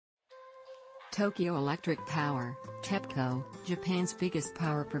Tokyo Electric Power, TEPCO, Japan's biggest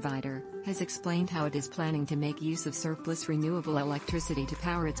power provider, has explained how it is planning to make use of surplus renewable electricity to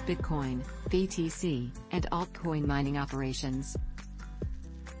power its Bitcoin, BTC, and altcoin mining operations.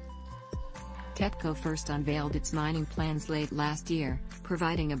 TEPCO first unveiled its mining plans late last year,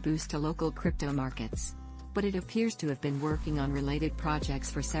 providing a boost to local crypto markets. But it appears to have been working on related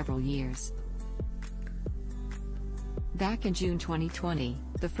projects for several years. Back in June 2020,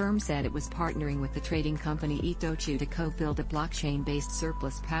 the firm said it was partnering with the trading company Itochu to co-build a blockchain-based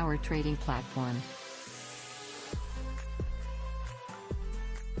surplus power trading platform.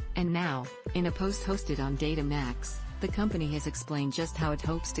 And now, in a post hosted on DataMax, the company has explained just how it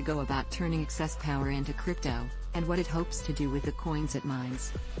hopes to go about turning excess power into crypto, and what it hopes to do with the coins it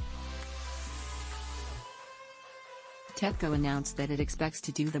mines. TEPCO announced that it expects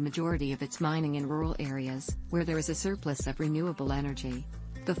to do the majority of its mining in rural areas, where there is a surplus of renewable energy.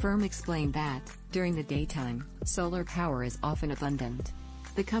 The firm explained that, during the daytime, solar power is often abundant.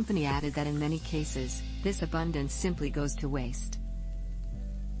 The company added that in many cases, this abundance simply goes to waste.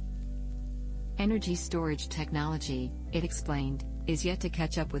 Energy storage technology, it explained, is yet to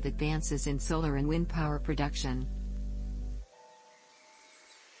catch up with advances in solar and wind power production.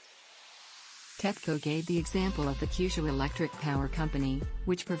 TEPCO gave the example of the Kyushu Electric Power Company,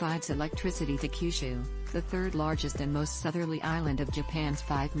 which provides electricity to Kyushu, the third largest and most southerly island of Japan's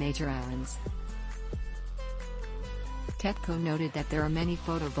 5 major islands. TEPCO noted that there are many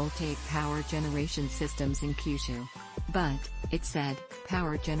photovoltaic power generation systems in Kyushu. But, it said,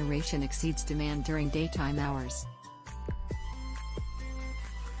 power generation exceeds demand during daytime hours.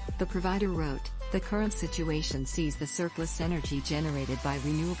 The provider wrote, "The current situation sees the surplus energy generated by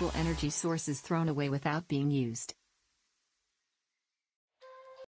renewable energy sources thrown away without being used.